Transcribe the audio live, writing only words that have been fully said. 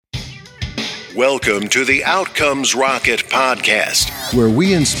Welcome to the Outcomes Rocket podcast, where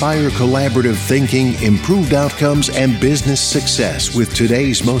we inspire collaborative thinking, improved outcomes, and business success with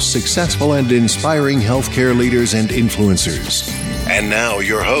today's most successful and inspiring healthcare leaders and influencers. And now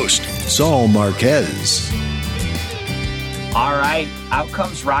your host, Saul Marquez. All right,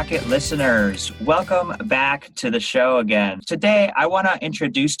 Outcomes Rocket listeners, welcome back to the show again. Today, I want to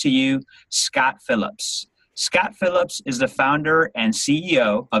introduce to you Scott Phillips. Scott Phillips is the founder and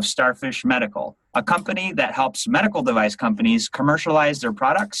CEO of Starfish Medical, a company that helps medical device companies commercialize their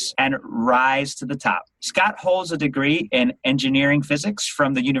products and rise to the top. Scott holds a degree in engineering physics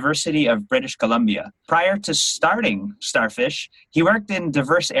from the University of British Columbia. Prior to starting Starfish, he worked in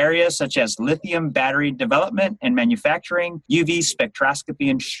diverse areas such as lithium battery development and manufacturing, UV spectroscopy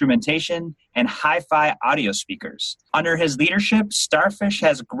instrumentation, and hi-fi audio speakers. Under his leadership, Starfish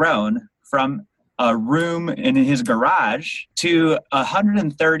has grown from a room in his garage to a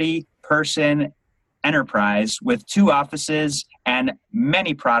 130-person enterprise with 2 offices and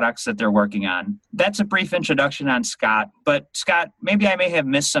many products that they're working on. That's a brief introduction on Scott. But Scott, maybe I may have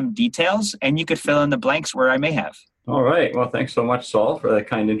missed some details and you could fill in the blanks where I may have. All right. Well, thanks so much, Saul, for that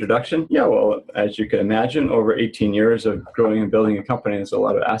kind introduction. Yeah, well, as you can imagine, over 18 years of growing and building a company, there's a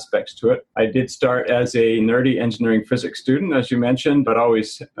lot of aspects to it. I did start as a nerdy engineering physics student, as you mentioned, but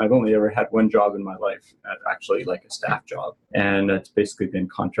I've only ever had one job in my life, actually like a staff job. And that's basically been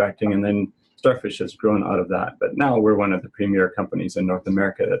contracting. And then Starfish has grown out of that. But now we're one of the premier companies in North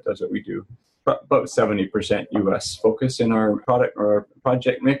America that does what we do. About 70% US focus in our product or our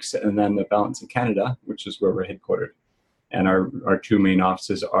project mix, and then the balance in Canada, which is where we're headquartered. And our 2 main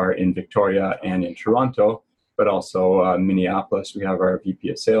offices are in Victoria and in Toronto, but also Minneapolis. We have our VP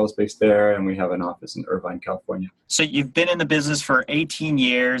of sales based there, and we have an office in Irvine, California. So you've been in the business for 18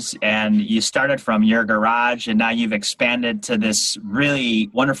 years, and you started from your garage, and now you've expanded to this really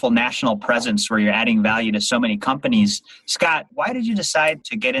wonderful national presence where you're adding value to so many companies. Scott, why did you decide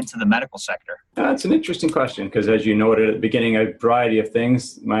to get into the medical sector? That's an interesting question, because as you noted at the beginning, a variety of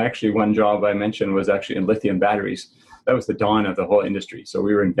things. One job I mentioned was actually in lithium batteries. That was the dawn of the whole industry. So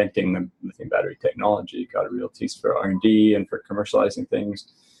we were inventing the lithium battery technology, got a real taste for R&D and for commercializing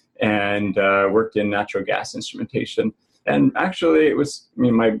things, and worked in natural gas instrumentation. And actually, I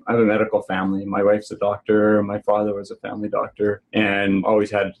have a medical family. My wife's a doctor. My father was a family doctor, and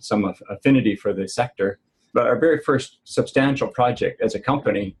always had some affinity for the sector. But our very first substantial project as a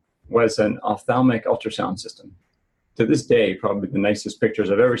company was an ophthalmic ultrasound system. To this day, probably the nicest pictures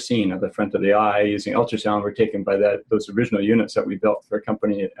I've ever seen of the front of the eye using ultrasound were taken by those original units that we built for a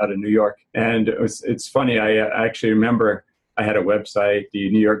company out of New York. And it's funny, I actually remember I had a website, the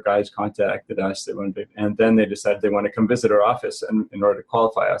New York guys contacted us, and then they decided they want to come visit our office in order to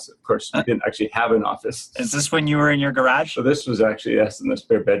qualify us. Of course, we didn't actually have an office. Is this when you were in your garage? So this was actually, yes, in the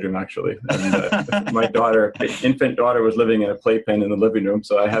spare bedroom, actually. And my daughter, infant daughter, was living in a playpen in the living room,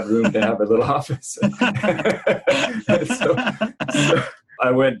 so I had room to have a little office. So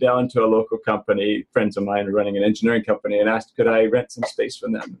I went down to a local company, friends of mine were running an engineering company, and asked, could I rent some space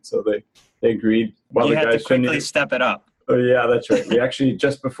from them? So they agreed. You had to quickly step it up. Oh, yeah, that's right. We actually,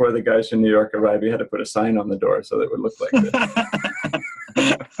 just before the guys from New York arrived, we had to put a sign on the door so that it would look like this.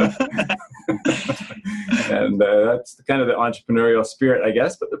 And that's kind of the entrepreneurial spirit, I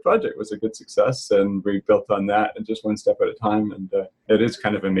guess. But the project was a good success, and we built on that, and just one step at a time. And it is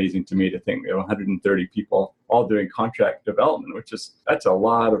kind of amazing to me to think 130 people all doing contract development, that's a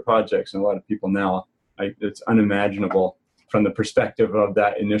lot of projects and a lot of people now. It's unimaginable from the perspective of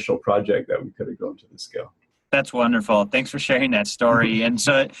that initial project that we could have grown to this scale. That's wonderful. Thanks for sharing that story. And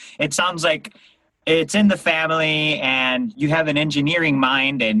so it sounds like it's in the family and you have an engineering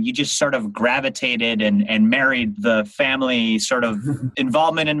mind and you just sort of gravitated and married the family sort of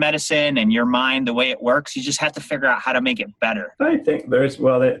involvement in medicine and your mind, the way it works. You just have to figure out how to make it better. I think there's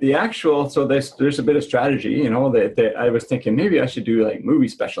a bit of strategy, I was thinking maybe I should do like movie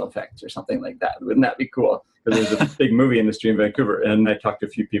special effects or something like that. Wouldn't that be cool? Because there's a big movie industry in Vancouver. And I talked to a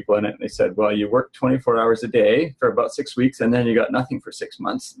few people in it, and they said, well, you work 24 hours a day for about 6 weeks, and then you got nothing for 6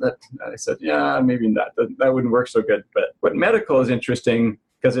 months. I said, yeah, maybe not. That wouldn't work so good. But what medical is interesting,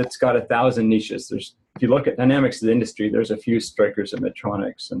 because it's got 1,000 niches. If you look at dynamics of the industry, there's a few Strykers and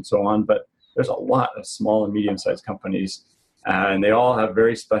Medtronics and so on, but there's a lot of small and medium-sized companies, and they all have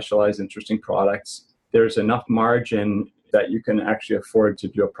very specialized, interesting products. There's enough margin that you can actually afford to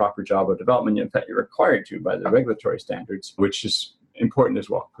do a proper job of development. In fact, you're required to by the regulatory standards, which is important as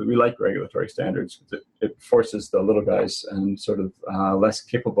well, because we like regulatory standards because it forces the little guys and sort of less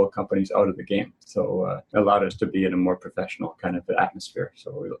capable companies out of the game. So it allowed us to be in a more professional kind of atmosphere.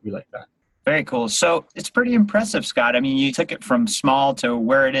 So we like that. Very cool. So it's pretty impressive, Scott. I mean, you took it from small to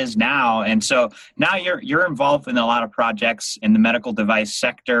where it is now. And so now you're involved in a lot of projects in the medical device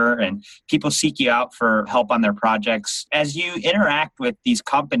sector, and people seek you out for help on their projects. As you interact with these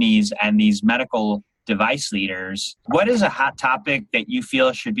companies and these medical device leaders, what is a hot topic that you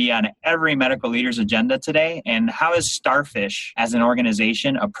feel should be on every medical leader's agenda today? And how is Starfish as an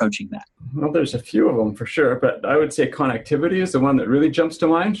organization approaching that? Well, there's a few of them for sure, but I would say connectivity is the one that really jumps to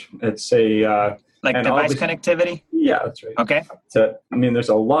mind. It's like device connectivity? Yeah, that's right. Okay. So, I mean, there's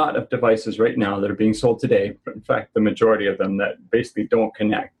a lot of devices right now that are being sold today. In fact, the majority of them that basically don't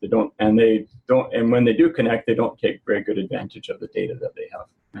connect. And when they do connect, they don't take very good advantage of the data that they have.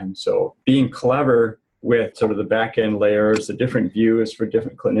 And so being clever with sort of the back-end layers, the different views for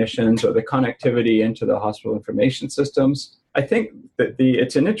different clinicians, or the connectivity into the hospital information systems, I think that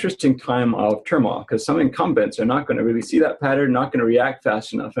it's an interesting time of turmoil because some incumbents are not going to really see that pattern, not going to react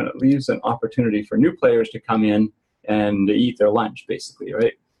fast enough, and it leaves an opportunity for new players to come in and eat their lunch, basically,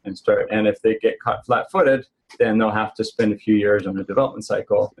 right? And if they get caught flat-footed, then they'll have to spend a few years on a development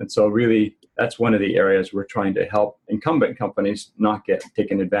cycle. And so really, that's one of the areas we're trying to help incumbent companies not get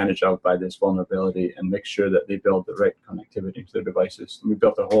taken advantage of by this vulnerability and make sure that they build the right connectivity to their devices. And we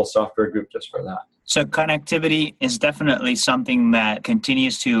built a whole software group just for that. So connectivity is definitely something that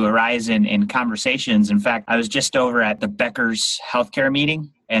continues to arise in conversations. In fact, I was just over at the Becker's healthcare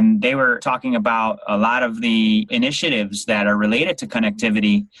meeting, and they were talking about a lot of the initiatives that are related to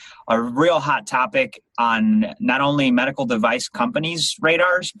connectivity, a real hot topic on not only medical device companies'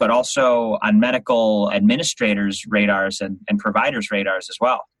 radars, but also on medical administrators' radars and providers' radars as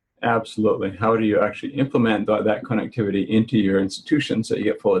well. Absolutely. How do you actually implement that connectivity into your institution so you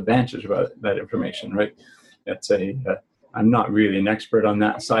get full advantage of that information, right? I'm not really an expert on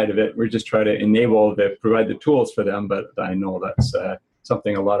that side of it. We're just trying to provide the tools for them, but I know that's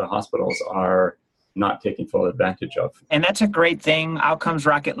something a lot of hospitals are not taking full advantage of. And that's a great thing, Outcomes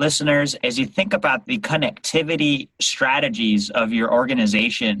Rocket listeners, as you think about the connectivity strategies of your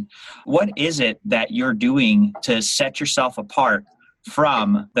organization. What is it that you're doing to set yourself apart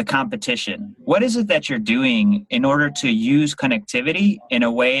from the competition? What is it that you're doing in order to use connectivity in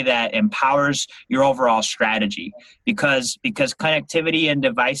a way that empowers your overall strategy? Because connectivity and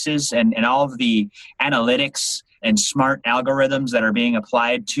devices and all of the analytics and smart algorithms that are being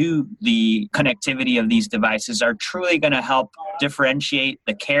applied to the connectivity of these devices are truly going to help differentiate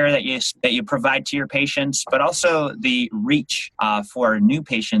the care that you provide to your patients, but also the reach for new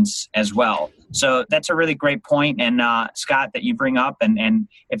patients as well. So that's a really great point, and Scott, that you bring up. And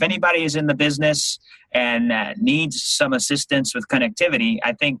if anybody is in the business and needs some assistance with connectivity,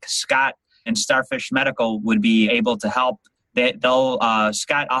 I think Scott and Starfish Medical would be able to help.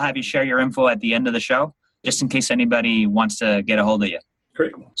 Scott, I'll have you share your info at the end of the show, just in case anybody wants to get a hold of you.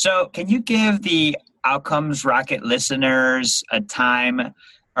 Great. So can you give the Outcomes Rocket listeners a time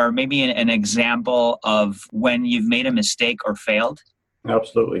or maybe an example of when you've made a mistake or failed?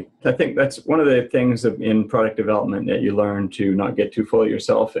 Absolutely. I think that's one of the things in product development that you learn to not get too full of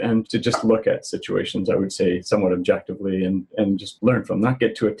yourself and to just look at situations, I would say, somewhat objectively and just learn from, not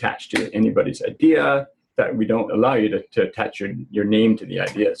get too attached to anybody's idea. That we don't allow you to attach your name to the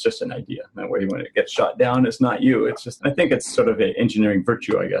idea. It's just an idea. That way, when it gets shot down, it's not you. It's just, I think it's sort of an engineering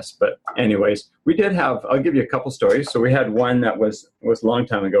virtue, I guess. But anyways, I'll give you a couple stories. So we had one that was a long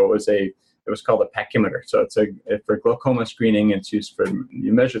time ago. It was called a pachymeter. So it's for glaucoma screening. It's used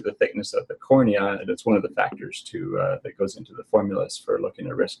you measure the thickness of the cornea, and it's one of the factors that goes into the formulas for looking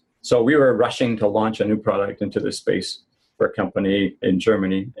at risk. So we were rushing to launch a new product into this space for a company in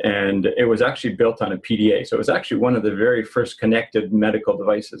Germany, and it was actually built on a PDA. So it was actually one of the very first connected medical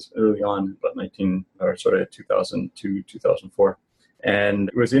devices early on, about 2002, 2004. And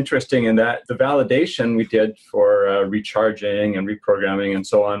it was interesting in that the validation we did for recharging and reprogramming and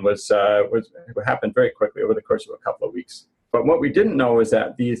so on it happened very quickly over the course of a couple of weeks. But what we didn't know is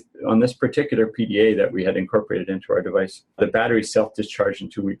that on this particular PDA that we had incorporated into our device, the battery self-discharged in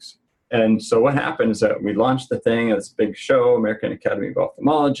 2 weeks. And so what happened is that we launched the thing at this big show, American Academy of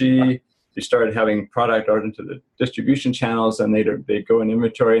Ophthalmology. We started having product out into the distribution channels, and they'd go in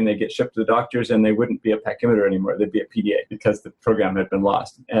inventory and they'd get shipped to the doctors, and they wouldn't be a pachymeter anymore. They'd be a PDA because the program had been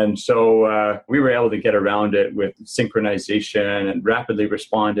lost. And so we were able to get around it with synchronization and rapidly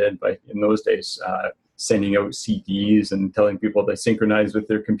responded by, in those days, sending out CDs and telling people to synchronize with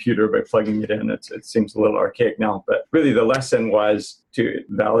their computer by plugging it in. It seems a little archaic now, but really the lesson was to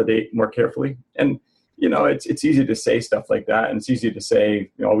validate more carefully. And it's easy to say stuff like that, and it's easy to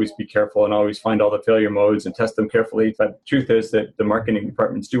say, always be careful and always find all the failure modes and test them carefully. But the truth is that the marketing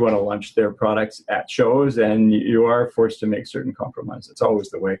departments do want to launch their products at shows, and you are forced to make certain compromises. It's always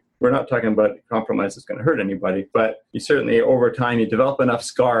the way. We're not talking about compromise that's going to hurt anybody, but you certainly, over time, you develop enough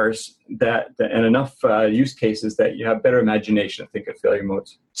scars and enough use cases that you have better imagination to think of failure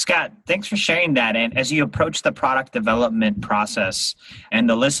modes. Scott, thanks for sharing that. And as you approach the product development process, and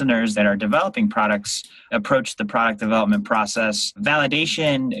the listeners that are developing products approach the product development process,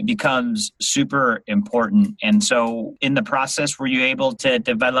 validation becomes super important. And so in the process, were you able to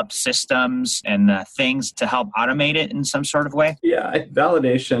develop systems and things to help automate it in some sort of way? Yeah,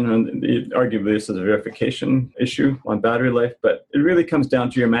 validation, and arguably this is a verification issue on battery life, but it really comes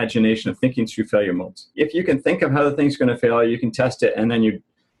down to your imagination of thinking through failure modes. If you can think of how the thing's going to fail, you can test it, and then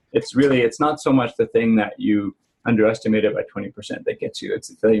it's not so much the thing that you underestimate it by 20% that gets you. It's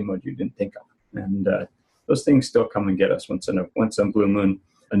the failure mode you didn't think of. And those things still come and get us once in a blue moon.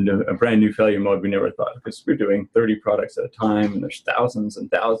 A brand new failure mode we never thought of, because we're doing 30 products at a time, and there's thousands and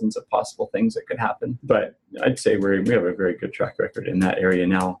thousands of possible things that could happen. But I'd say we have a very good track record in that area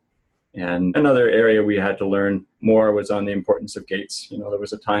now. And another area we had to learn more was on the importance of gates. There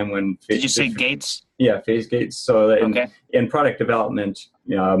was a time when... Did you say gates? Yeah, phase gates. So in product development,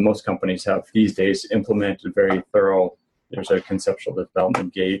 most companies have these days implemented very thorough. There's a conceptual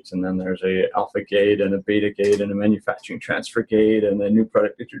development gate, and then there's a alpha gate and a beta gate and a manufacturing transfer gate and a new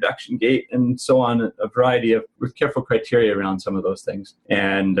product introduction gate, and so on, a variety with careful criteria around some of those things.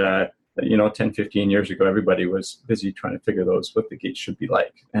 And 10, 15 years ago, everybody was busy trying to figure what the gates should be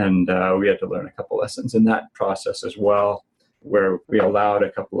like. And we had to learn a couple lessons in that process as well, where we allowed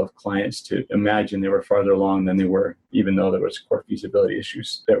a couple of clients to imagine they were farther along than they were, even though there was core feasibility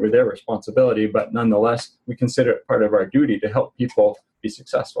issues that were their responsibility. But nonetheless, we consider it part of our duty to help people be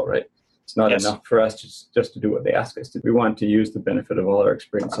successful, right? It's not enough for us just to do what they ask us to do. We want to use the benefit of all our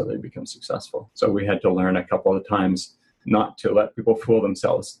experience so they become successful. So we had to learn a couple of times not to let people fool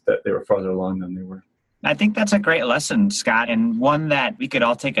themselves that they were farther along than they were. I think that's a great lesson, Scott, and one that we could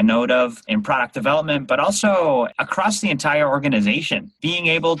all take a note of in product development, but also across the entire organization. Being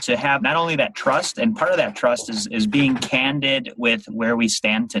able to have not only that trust, and part of that trust is being candid with where we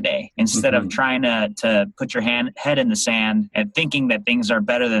stand today, instead of trying to put your head in the sand and thinking that things are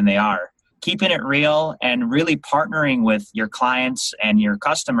better than they are. Keeping it real and really partnering with your clients and your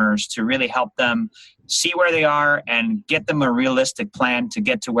customers to really help them see where they are and get them a realistic plan to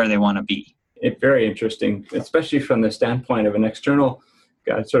get to where they want to be. It's very interesting, especially from the standpoint of an external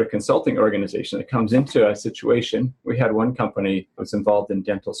sort of consulting organization that comes into a situation. We had one company that was involved in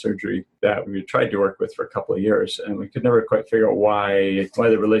dental surgery that we tried to work with for a couple of years, and we could never quite figure out why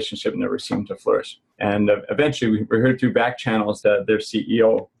the relationship never seemed to flourish. And eventually we heard through back channels that their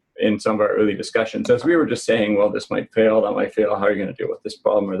CEO, in some of our early discussions, as we were just saying, well, this might fail, that might fail, how are you going to deal with this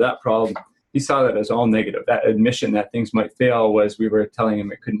problem or that problem? He saw that as all negative. That admission that things might fail was we were telling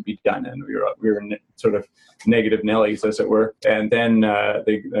him it couldn't be done, and we were sort of negative Nellies, as it were. And then a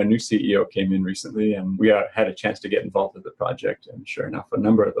new CEO came in recently, and we had a chance to get involved with the project. And sure enough, a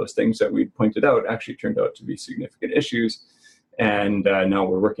number of those things that we pointed out actually turned out to be significant issues. And now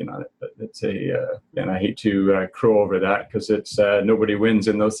we're working on it. But it's and I hate to crow over that, because it's nobody wins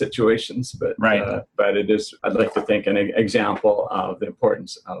in those situations. But right. But it is, I'd like to think, an example of the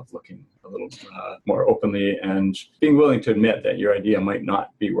importance of looking a little more openly and being willing to admit that your idea might not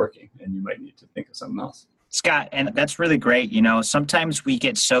be working and you might need to think of something else. Scott, and that's really great. Sometimes we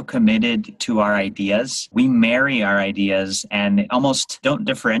get so committed to our ideas, we marry our ideas and almost don't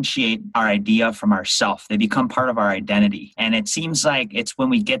differentiate our idea from ourself. They become part of our identity. And it seems like it's when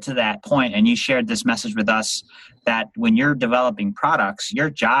we get to that point, and you shared this message with us, that when you're developing products, your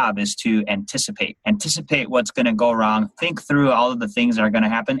job is to anticipate what's going to go wrong, think through all of the things that are going to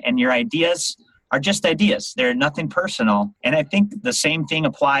happen, and your ideas are just ideas. They're nothing personal. And I think the same thing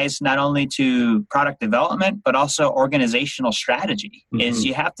applies not only to product development, but also organizational strategy, is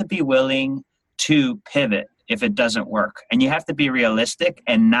you have to be willing to pivot if it doesn't work. And you have to be realistic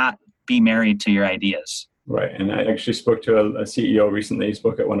and not be married to your ideas. Right. And I actually spoke to a CEO recently. He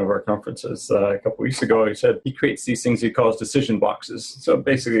spoke at one of our conferences a couple of weeks ago. He said he creates these things he calls decision boxes. So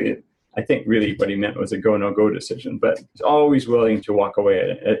basically, I think really what he meant was a go, no go decision, but he's always willing to walk away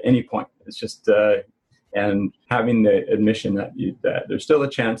at any point. It's just, and having the admission that there's still a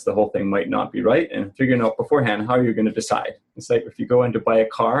chance the whole thing might not be right, and figuring out beforehand how you're going to decide. It's like if you go in to buy a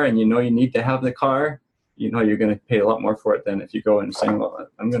car and you know you need to have the car, you're going to pay a lot more for it than if you go and saying, well,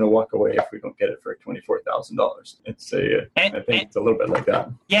 I'm going to walk away if we don't get it for $24,000. I think it's a little bit like that.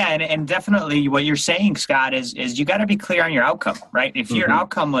 Yeah. And definitely what you're saying, Scott, is you got to be clear on your outcome, right? If your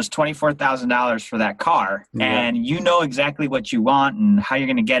outcome was $24,000 for that car and you know exactly what you want and how you're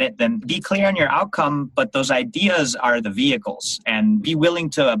going to get it, then be clear on your outcome. But those ideas are the vehicles, and be willing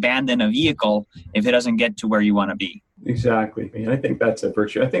to abandon a vehicle if it doesn't get to where you want to be. Exactly. I think that's a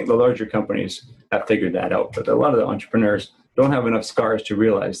virtue. I think the larger companies have figured that out, but a lot of the entrepreneurs don't have enough scars to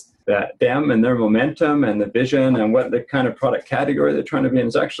realize that them and their momentum and the vision and what the kind of product category they're trying to be in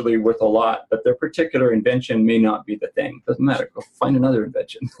is actually worth a lot, but their particular invention may not be the thing. Doesn't matter. Go find another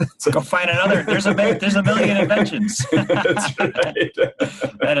invention. Go find another. There's a million inventions. That's right.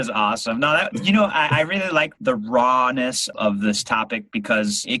 That is awesome. No, I really like the rawness of this topic,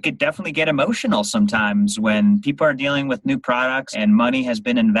 because it could definitely get emotional sometimes when people are dealing with new products and money has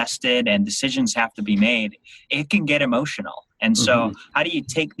been invested and decisions have to be made. It can get emotional. And so how do you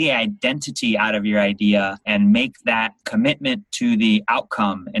take the identity out of your idea and make that commitment to the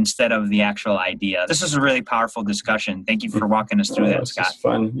outcome instead of the actual idea? This is a really powerful discussion. Thank you for walking us through that, Scott. It's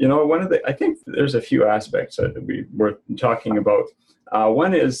fun. I think there's a few aspects that we're talking about.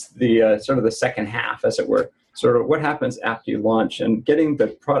 One is the sort of the second half, as it were. Sort of what happens after you launch and getting the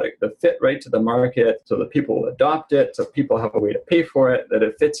product, the fit right to the market so that people will adopt it, so people have a way to pay for it, that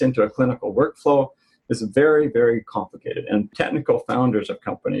it fits into a clinical workflow. Is very, very complicated. And technical founders of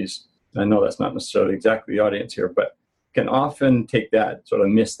companies, I know that's not necessarily exactly the audience here, but can often take that, sort of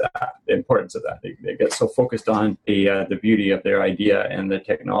miss that, the importance of that. They get so focused on the beauty of their idea and the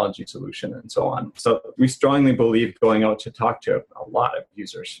technology solution and so on. So we strongly believe going out to talk to a lot of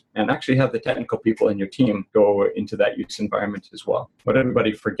users and actually have the technical people in your team go into that use environment as well. What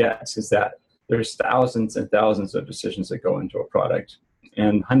everybody forgets is that there's thousands and thousands of decisions that go into a product,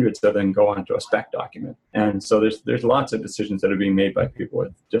 and hundreds of them go onto a spec document. And so there's lots of decisions that are being made by people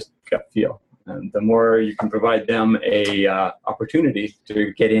with just gut feel. And the more you can provide them a opportunity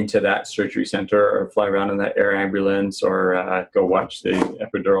to get into that surgery center or fly around in that air ambulance or go watch the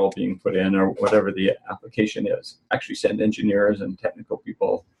epidural being put in or whatever the application is, actually send engineers and technical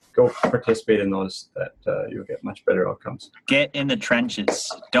people, go participate in those, that you'll get much better outcomes. Get in the trenches.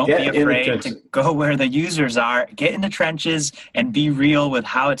 Don't be afraid to go where the users are. Get in the trenches and be real with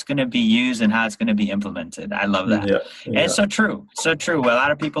how it's going to be used and how it's going to be implemented. I love that. Yeah. And it's so true. So true. A lot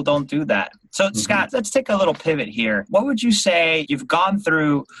of people don't do that. So, Scott, let's take a little pivot here. What would you say? You've gone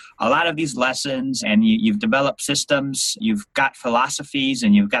through a lot of these lessons and you've developed systems, you've got philosophies,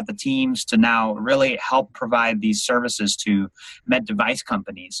 and you've got the teams to now really help provide these services to med device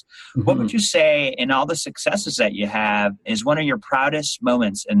companies. What would you say, in all the successes that you have, is one of your proudest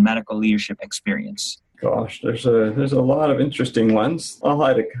moments in medical leadership experience? Gosh, there's a lot of interesting ones. I'll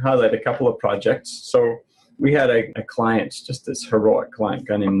highlight a couple of projects. So we had a client, just this heroic client,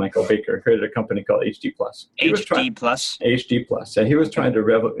 guy named Michael Baker, created a company called HD Plus. HD Plus? HD Plus. Yeah, he was trying to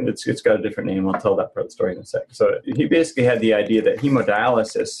it's got a different name. I'll tell that part of the story in a sec. So he basically had the idea that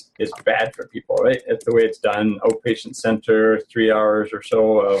hemodialysis is bad for people, right? It's the way it's done, outpatient center, 3 hours or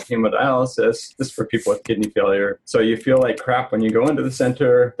so of hemodialysis. This is for people with kidney failure. So you feel like crap when you go into the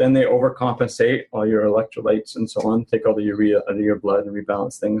center, then they overcompensate all your electrolytes and so on, take all the urea out of your blood and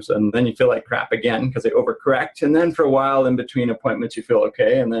rebalance things. And then you feel like crap again because they overcorrect. And then for a while in between appointments, you feel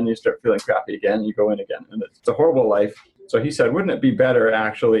okay. And then you start feeling crappy again. And you go in again. And it's a horrible life. So he said, wouldn't it be better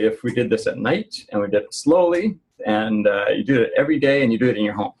actually if we did this at night and we did it slowly and you do it every day and you do it in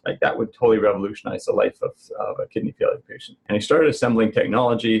your home? Like that would totally revolutionize the life of a kidney failure patient. And he started assembling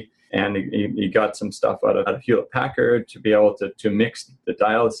technology. And he got some stuff out of Hewlett-Packard to be able to mix the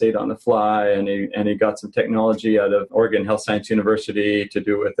dialysate on the fly. And he got some technology out of Oregon Health Science University to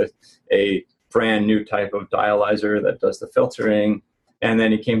do with a brand new type of dialyzer that does the filtering. And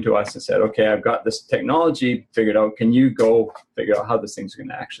then he came to us and said, okay, I've got this technology figured out. Can you go figure out how this thing's going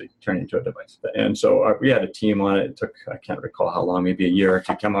to actually turn into a device? And so we had a team on it. It took, I can't recall how long, maybe a year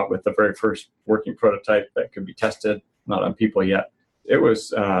to come up with the very first working prototype that could be tested, not on people yet. It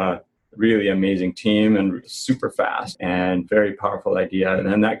was really amazing team and super fast and very powerful idea. And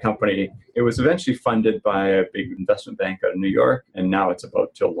then that company, it was eventually funded by a big investment bank out of New York. And now it's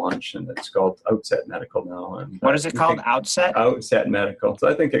about to launch and it's called Outset Medical now. And what is it called? Outset? Outset Medical. So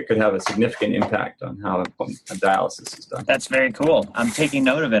I think it could have a significant impact on how dialysis is done. That's very cool. I'm taking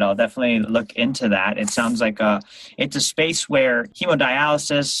note of it. I'll definitely look into that. It sounds like it's a space where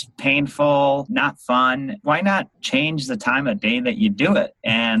hemodialysis, painful, not fun. Why not change the time of day that you do it?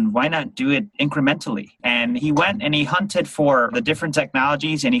 And why not to do it incrementally. And he went and he hunted for the different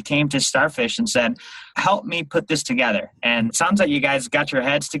technologies, and he came to Starfish and said, help me put this together. And it sounds like you guys got your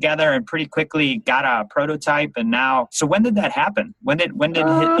heads together and pretty quickly got a prototype. And now, so when did that happen? When did he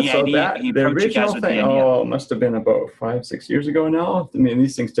approach you guys with the idea? Oh, it must have been about 5-6 years ago now. I mean,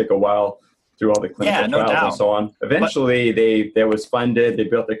 these things take a while through all the clinical trials and so on. Eventually, they was funded, they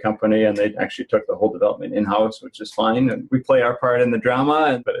built the company, and they actually took the whole development in-house, which is fine. And we play our part in the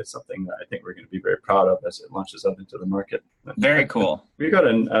drama, but it's something that I think we're going to be very proud of as it launches out into the market. Very cool. We've got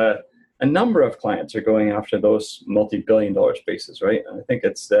a number of clients are going after those multi-billion-dollar spaces, right? And I think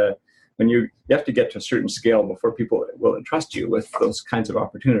it's when you have to get to a certain scale before people will entrust you with those kinds of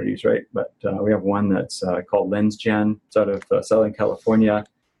opportunities, right? But we have one that's called LensGen. It's out of Southern California.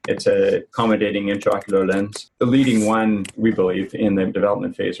 It's a accommodating intraocular lens, the leading one, we believe, in the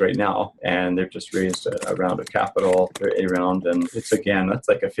development phase right now. And they've just raised a round of capital, a round, and it's, again, that's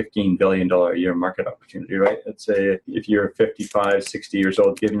like a $15 billion a year market opportunity, right? It's if you're 55, 60 years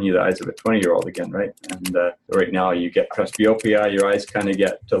old, giving you the eyes of a 20-year-old again, right? And right now you get presbyopia, your eyes kind of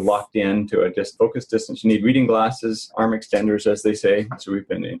get locked in to a focus distance. You need reading glasses, arm extenders, as they say. So we've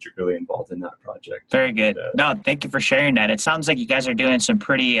been integrally involved in that project. Very good. No, thank you for sharing that. It sounds like you guys are doing some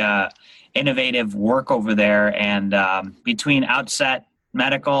pretty innovative work over there, and between Outset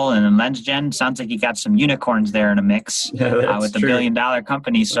Medical and LensGen, sounds like you got some unicorns there in a mix with the billion-dollar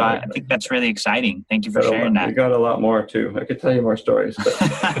company. So I think that's really exciting. Thank you for sharing that. We got a lot more too. I could tell you more stories, but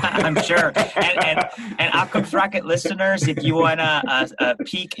I'm sure. And Outcomes Rocket listeners, if you want to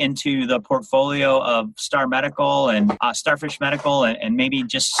peek into the portfolio of Star Medical and Starfish Medical, and maybe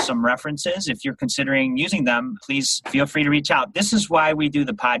just some references, if you're considering using them, please feel free to reach out. This is why we do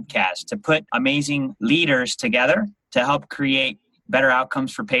the podcast, to put amazing leaders together to help create better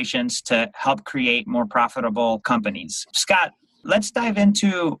outcomes for patients, to help create more profitable companies. Scott, let's dive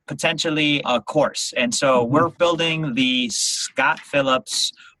into potentially a course. And so we're building the Scott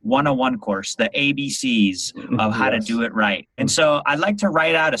Phillips 101 course, the ABCs of how to do it right. And so I'd like to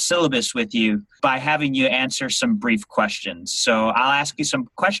write out a syllabus with you by having you answer some brief questions. So I'll ask you some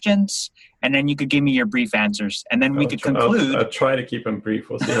questions, and then you could give me your brief answers, and then we could conclude. I'll try to keep them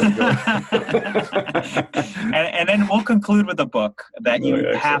brief. We'll see how it goes. and then we'll conclude with a book that you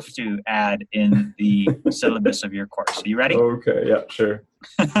have to add in the syllabus of your course. Are you ready? Okay, yeah, sure.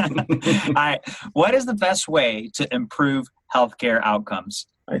 All right. What is the best way to improve healthcare outcomes?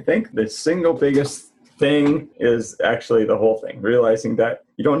 I think the single biggest thing is actually the whole thing, realizing that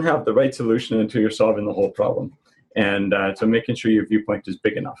you don't have the right solution until you're solving the whole problem. And so making sure your viewpoint is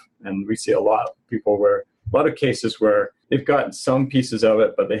big enough. And we see a lot of cases where they've got some pieces of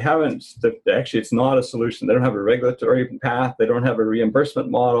it, but they haven't, actually it's not a solution. They don't have a regulatory path. They don't have a reimbursement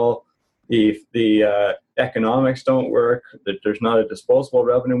model. The economics don't work. There's not a disposable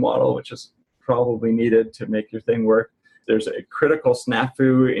revenue model, which is probably needed to make your thing work. There's a critical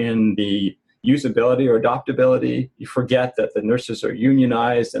snafu in the usability or adoptability. You forget that the nurses are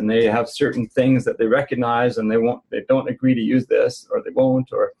unionized and they have certain things that they recognize, and they don't agree to use this, or they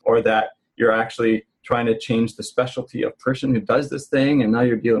won't, or that you're actually trying to change the specialty of person who does this thing, and now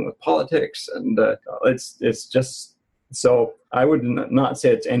you're dealing with politics, and it's just. So I would not say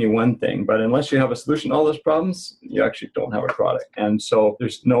it's any one thing, but unless you have a solution to all those problems, you actually don't have a product. And so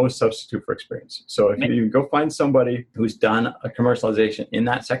there's no substitute for experience. So if you go find somebody who's done a commercialization in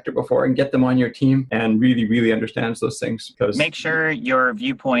that sector before and get them on your team and really, really understands those things. Because make sure your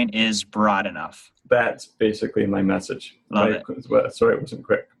viewpoint is broad enough. That's basically my message. Love it. Sorry, it wasn't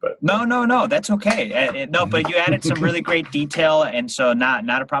quick, but no, that's okay. No, but you added some really great detail, and so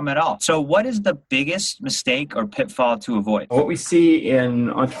not a problem at all. So, what is the biggest mistake or pitfall to avoid? What we see in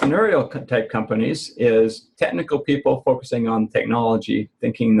entrepreneurial type companies is technical people focusing on technology,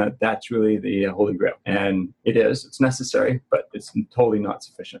 thinking that that's really the holy grail, and it is. It's necessary, but it's totally not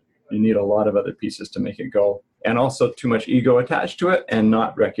sufficient. You need a lot of other pieces to make it go. And also too much ego attached to it, and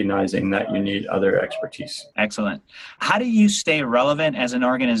not recognizing that you need other expertise. Excellent. How do you stay relevant as an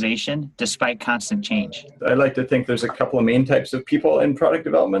organization despite constant change? I like to think there's a couple of main types of people in product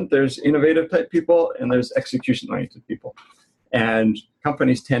development. There's innovative type people, and there's execution-oriented people. And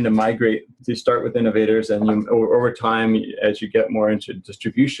companies tend to migrate to start with innovators, and over time, as you get more into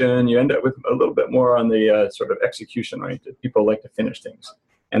distribution, you end up with a little bit more on the sort of execution-oriented. People like to finish things.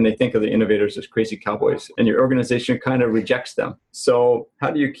 And they think of the innovators as crazy cowboys, and your organization kind of rejects them. So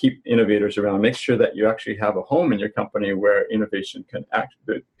how do you keep innovators around? Make sure that you actually have a home in your company where innovation can act.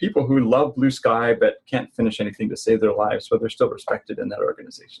 The people who love blue sky but can't finish anything to save their lives, but they're still respected in that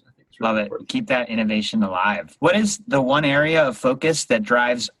organization. I think it's really important. Keep that innovation alive. What is the one area of focus that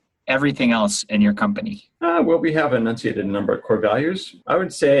drives everything else in your company? Well, we have enunciated a number of core values. I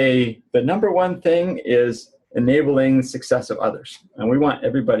would say the number one thing is enabling the success of others. And we want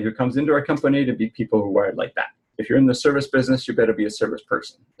everybody who comes into our company to be people who are wired like that. If you're in the service business, you better be a service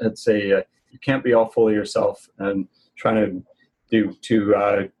person. You can't be all full of yourself and trying to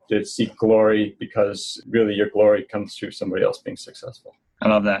seek glory, because really your glory comes through somebody else being successful. I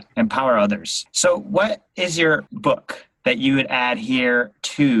love that. Empower others. So what is your book that you would add here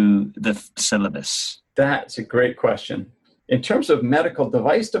to the syllabus? That's a great question. In terms of medical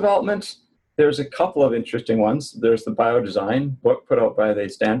device development, there's a couple of interesting ones. There's the biodesign book put out by the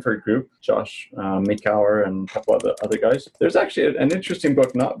Stanford group, Josh Mikauer and a couple of other guys. There's actually an interesting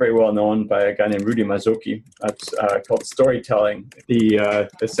book, not very well known, by a guy named Rudy Mazzocchi. It's called Storytelling, the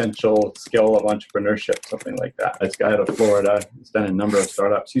Essential Skill of Entrepreneurship, something like that. This guy out of Florida. He's done a number of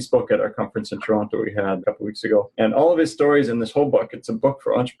startups. He spoke at our conference in Toronto we had a couple of weeks ago. And all of his stories in this whole book, it's a book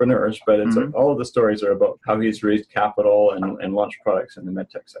for entrepreneurs, but all of the stories are about how he's raised capital and launched products in the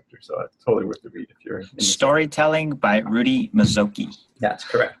medtech sector. So it's totally worth the read if you're in Storytelling by Rudy Mazzocchi. That's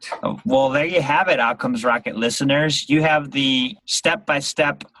correct. Well, there you have it, Outcomes Rocket listeners. You have the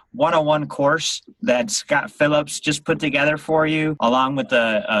step-by-step 101 course that Scott Phillips just put together for you, along with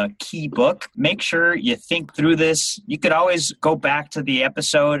a key book. Make sure you think through this. You could always go back to the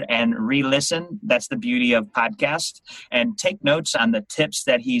episode and re-listen. That's the beauty of podcast. And take notes on the tips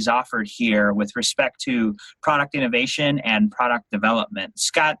that he's offered here with respect to product innovation and product development.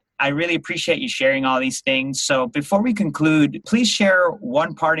 Scott, I really appreciate you sharing all these things. So before we conclude, please share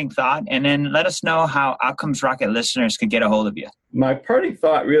one parting thought and then let us know how Outcomes Rocket listeners could get a hold of you. My parting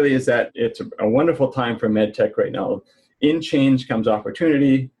thought really is that it's a wonderful time for medtech right now. In change comes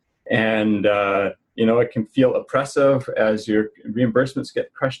opportunity, and it can feel oppressive as your reimbursements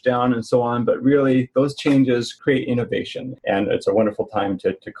get crushed down and so on, but really those changes create innovation, and it's a wonderful time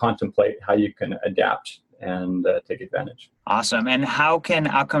to contemplate how you can adapt and take advantage. Awesome. And how can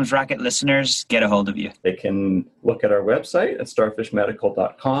Outcomes Rocket listeners get a hold of you? They can look at our website at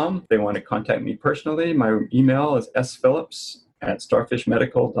starfishmedical.com. If they want to contact me personally, my email is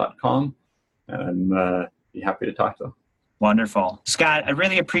sphillips@starfishmedical.com, and I'm be happy to talk to them. Wonderful. Scott, I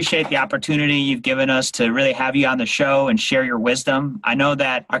really appreciate the opportunity you've given us to really have you on the show and share your wisdom. I know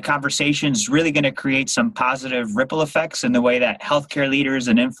that our conversation is really going to create some positive ripple effects in the way that healthcare leaders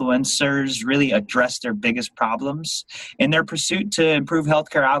and influencers really address their biggest problems in their pursuit to improve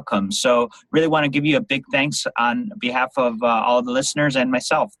healthcare outcomes. So really want to give you a big thanks on behalf of all of the listeners and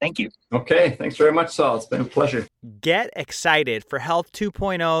myself. Thank you. Okay. Thanks very much, Saul. It's been a pleasure. Get excited for Health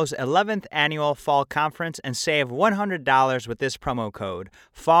 2.0's 11th annual fall conference and save $100 with this promo code,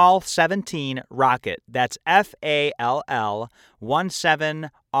 FALL17ROCKET. That's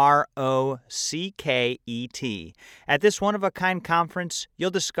FALL17ROCKET. At this one-of-a-kind conference,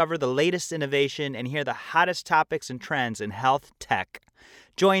 you'll discover the latest innovation and hear the hottest topics and trends in health tech.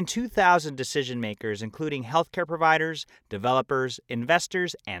 Join 2,000 decision makers, including healthcare providers, developers,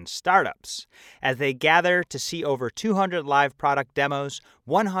 investors, and startups, as they gather to see over 200 live product demos,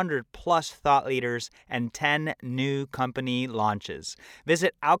 100-plus thought leaders, and 10 new company launches.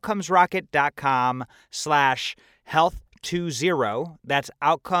 Visit outcomesrocket.com/health20. That's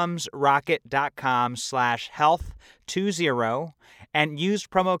outcomesrocket.com/health20. And use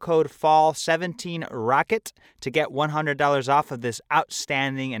promo code FALL17ROCKET to get $100 off of this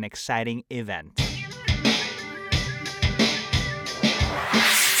outstanding and exciting event.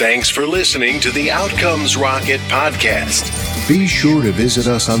 Thanks for listening to the Outcomes Rocket podcast. Be sure to visit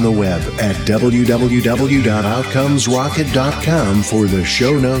us on the web at www.outcomesrocket.com for the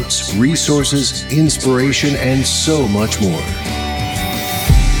show notes, resources, inspiration, and so much more.